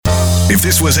If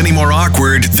this was any more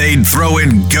awkward, they'd throw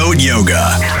in goat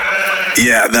yoga.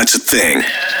 Yeah, that's a thing.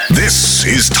 This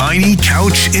is Tiny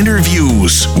Couch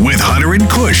Interviews with Hunter and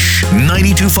Kush,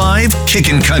 92.5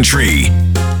 Kickin' Country.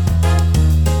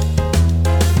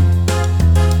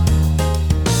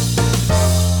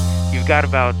 You've got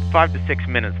about 5 to 6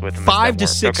 minutes with him. 5 to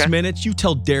 6 minutes? You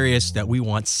tell Darius that we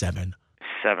want 7.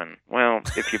 7. Well,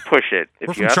 if you push it. If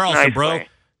We're you from ask Charleston, nicely. bro.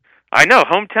 I know,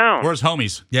 hometown. Where's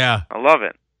homies? Yeah. I love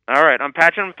it. All right, I'm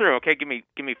patching them through. Okay, give me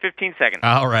 15 seconds.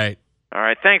 All right. All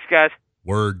right, thanks, guys.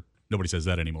 Word. Nobody says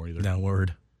that anymore either. No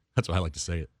word. That's why I like to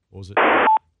say it. What was it?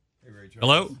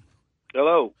 Hello?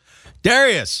 Hello.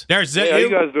 Darius. Darius, is that Hey, how you?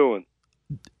 you guys doing?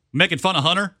 Making fun of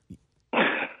Hunter?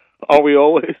 Are we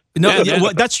always? No, Yeah.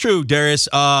 well, that's true, Darius.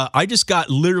 I just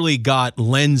literally got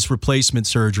lens replacement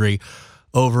surgery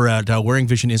over at Wearing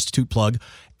Vision Institute plug.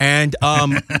 And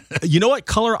you know what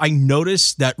color I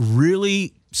noticed that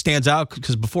really stands out?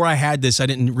 Because before I had this, I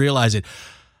didn't realize it.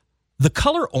 The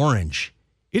color orange.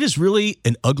 It is really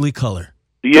an ugly color.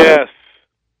 Yes.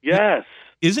 Yes.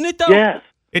 Isn't it, though? Yes.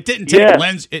 It didn't take Yes.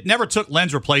 lens. It never took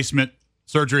lens replacement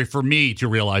surgery for me to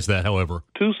realize that, however.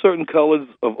 Two certain colors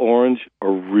of orange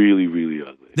are really, really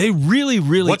ugly. They really,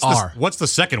 really are. What's the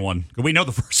second one? We know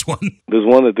the first one. There's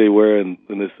one that they wear in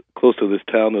this close to this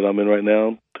town that I'm in right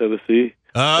now, Tennessee.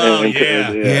 Oh,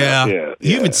 yeah. Yeah.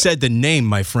 You even said the name,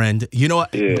 my friend. You know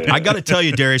what? Yeah. I got to tell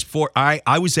you, Darius,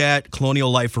 I was at Colonial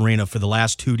Life Arena for the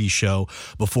last Tootie show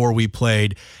before we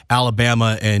played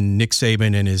Alabama and Nick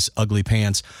Saban in his ugly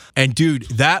pants. And, dude,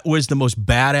 that was the most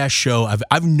badass show.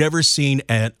 I've never seen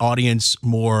an audience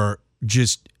more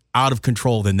just out of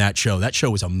control than that show. That show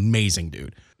was amazing,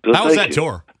 dude. How was Thank that you.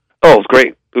 tour? Oh, it was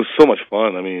great. It was so much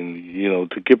fun. I mean,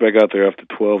 to get back out there after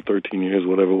 12, 13 years,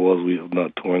 whatever it was, we have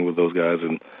not touring with those guys,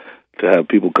 and to have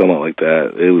people come out like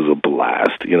that, it was a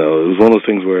blast. It was one of those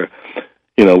things where,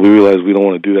 we realized we don't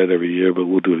want to do that every year, but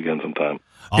we'll do it again sometime.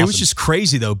 Awesome. It was just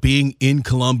crazy, though, being in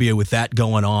Columbia with that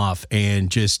going off, and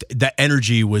just that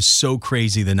energy was so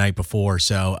crazy the night before.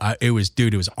 So it was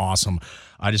awesome.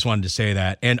 I just wanted to say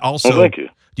that. And also, thank you.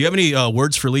 Do you have any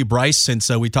words for Lee Bryce, since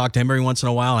we talk to him every once in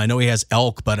a while? I know he has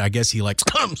elk, but I guess he likes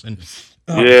comes. And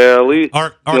Yeah, Lee.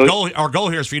 Our goal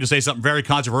here is for you to say something very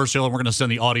controversial, and we're going to send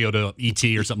the audio to ET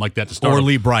or something like that to start. Or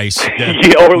Lee Bryce. Yeah.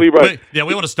 Yeah, or Lee Bryce. We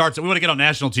want to start. We want to get on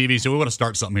national TV, so we want to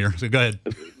start something here. So go ahead.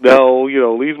 No,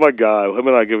 Lee's my guy. Him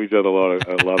and I give each other a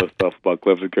lot of stuff about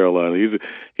Clemson, Carolina.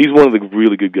 He's one of the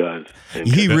really good guys.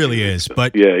 He really is.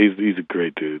 But yeah, he's a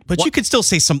great dude. But you could still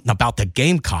say something about the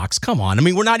Gamecocks. Come on. I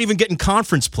mean, we're not even getting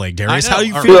conference play, Darius. I know. How do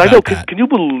you Dude, feel I know. about that? Can you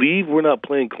believe we're not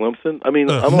playing Clemson? I mean,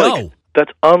 I'm no. like,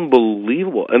 that's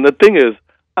unbelievable. And the thing is,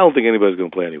 I don't think anybody's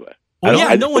going to play anyway. Well,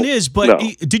 I no one is, but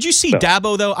no. did you see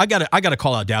Dabo, though? I gotta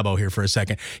call out Dabo here for a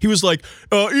second. He was like,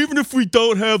 even if we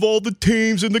don't have all the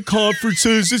teams in the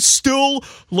conferences, it's still,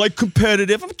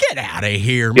 competitive. Get out of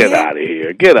here, man. Get out of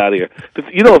here. Get out of here.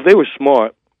 If they were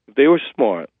smart,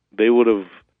 they would have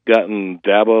gotten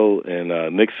Dabo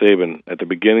and Nick Saban at the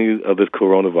beginning of this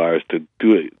coronavirus to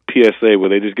do a PSA where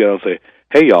they just get out and say,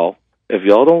 hey, y'all, if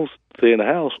y'all don't stay in the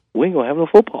house, we ain't going to have no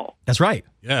football. That's right.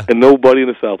 Yeah. And nobody in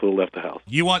the South would have left the house.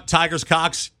 You want Tigers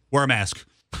Cox? Wear a mask.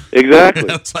 Exactly.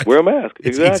 It's like- Wear a mask. it's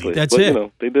Exactly. easy. That's but,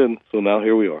 it. They didn't. So now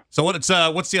here we are. So what's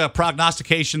the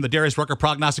prognostication? The Darius Rucker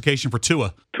prognostication for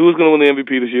Tua? Tua's going to win the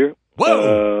MVP this year.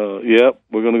 Whoa! Yep,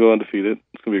 we're going to go undefeated.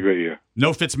 It's going to be a great year.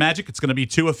 No Fitzmagic. It's going to be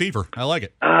Tua fever. I like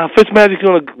it. Fitzmagic's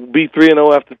going to be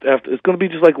 3-0 after. It's going to be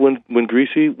just like when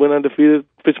Greasy went undefeated.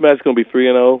 Fitzmagic's going to be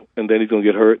 3-0, and then he's going to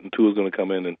get hurt, and Tua's going to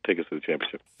come in and take us to the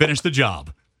championship. Finish the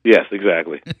job. Yes,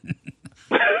 exactly.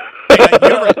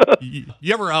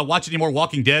 You ever watch any more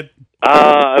Walking Dead?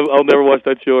 I'll never watch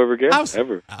that show ever again.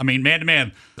 Ever. I mean, man to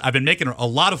man, I've been making a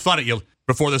lot of fun at you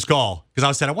before this call because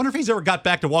I said, I wonder if he's ever got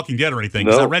back to Walking Dead or anything.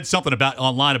 Because No. I read something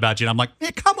online about you, and I'm like,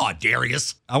 man, come on,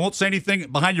 Darius. I won't say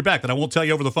anything behind your back that I won't tell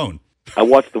you over the phone. I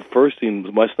watched the first scene.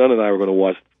 My son and I were going to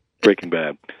watch Breaking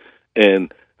Bad,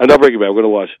 and not Breaking Bad. We're going to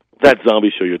watch that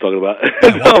zombie show you're talking about.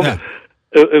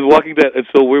 It's Walking Dead, and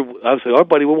so I was like, "Our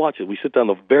buddy, we'll watch it." We sit down.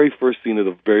 The very first scene of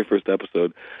the very first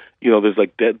episode, there's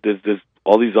like dead. There's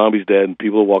all these zombies dead, and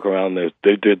people walk around. There's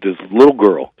this little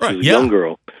girl, Right, she's a yeah. young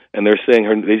girl, and they're saying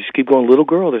her. They just keep going, "Little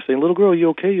girl." They're saying, "Little girl, you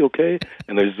okay? You okay?"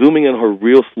 And they're zooming in her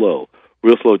real slow.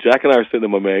 Jack and I are sitting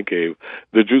in my man cave.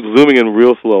 They're zooming in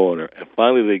real slow on her, and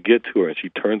finally they get to her, and she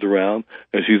turns around,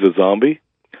 and she's a zombie.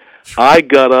 I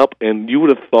got up, and you would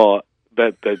have thought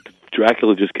that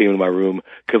Dracula just came into my room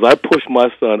because I pushed my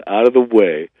son out of the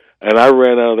way. And I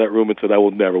ran out of that room and said, I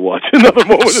will never watch another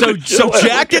moment of the show. So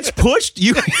Jack gets pushed?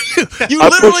 You I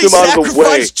literally pushed him out of the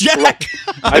way. sacrificed Jack.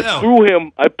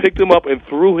 I picked him up and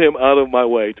threw him out of my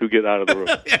way to get out of the room.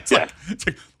 It's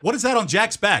like, what is that on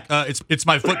Jack's back? It's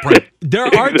my footprint. There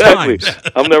are Exactly. times.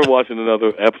 I'm never watching another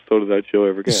episode of that show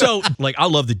ever again. So, like, I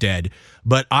love the dead,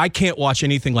 but I can't watch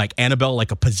anything like Annabelle,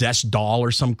 like a possessed doll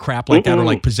or some crap like that, or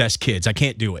like possessed kids. I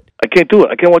can't do it. I can't do it.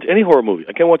 I can't watch any horror movie.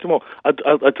 I can't watch them all. I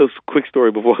tell a quick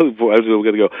story before I was going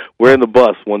to go. We're in the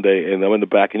bus one day, and I'm in the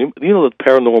back, and you know the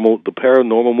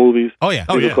paranormal movies? Oh, yeah.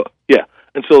 Yeah.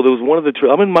 And so there was one of the.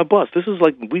 I'm in my bus. This is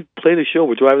like we played a show.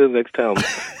 We're driving to the next town.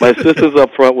 My assistant's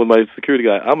up front with my security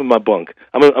guy. I'm in my bunk.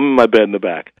 I'm in my bed in the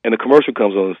back. And a commercial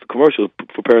comes on. It's the commercial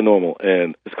for paranormal,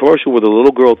 and it's a commercial where the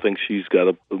little girl thinks she's got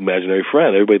an imaginary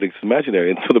friend. Everybody thinks it's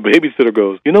imaginary, and so the babysitter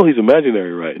goes, "You know he's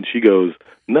imaginary, right?" And she goes,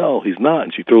 "No, he's not."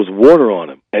 And she throws water on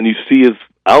him, and you see his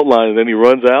outline, and then he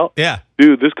runs out. Yeah.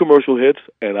 Dude, this commercial hits,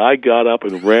 and I got up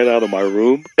and ran out of my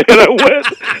room, and I went,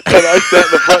 and I sat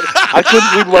in the front. I couldn't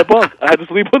sleep in my bunk. I had to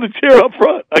sleep on the chair up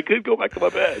front. I couldn't go back to my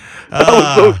bed. I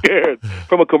was so scared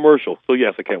from a commercial. So,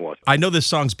 yes, I can't watch it. I know this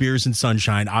song's Beers and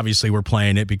Sunshine. Obviously, we're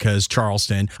playing it because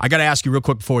Charleston. I got to ask you real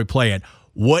quick before we play it.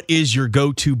 What is your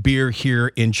go-to beer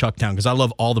here in Chucktown? Because I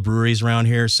love all the breweries around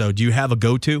here. So do you have a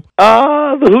go-to?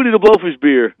 The Hootie the Blowfish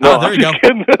beer. No, there you go.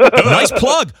 Nice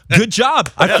plug. Good job.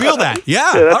 I feel that.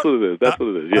 Yeah. Yeah, that's what it is. That's what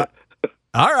it is. Yeah.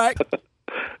 All right.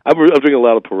 I'm drinking a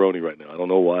lot of Peroni right now. I don't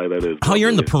know why that is. Oh, you're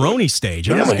in the Peroni stage.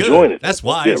 Yeah, Huh? I'm enjoying it. That's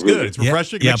why. Yeah, It's really. good. It's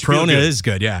refreshing. Yeah, Makes you feel Peroni good. is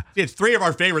good. Yeah. It's three of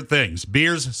our favorite things: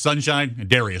 beers, sunshine, and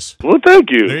Darius. Well, thank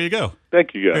you. There you go.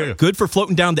 Thank you, There you guys. go. Good for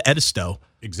floating down to Edisto.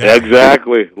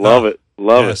 Exactly. Love it.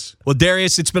 Love Yes. Well,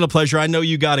 Darius, it's been a pleasure. I know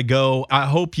you got to go. I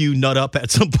hope you nut up at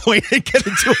some point and get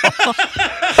into it.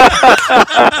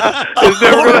 It's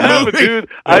never going to happen, dude.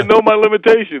 I know my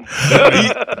limitations.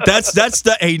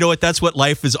 Hey, you know what? That's what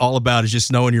life is all about, is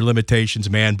just knowing your limitations,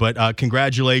 man. But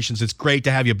congratulations. It's great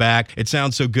to have you back. It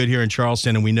sounds so good here in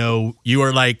Charleston, and we know you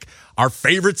are like our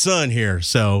favorite son here.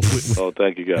 So, Oh,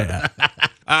 thank you, guys. All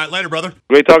right, later, brother.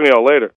 Great talking to y'all. Later.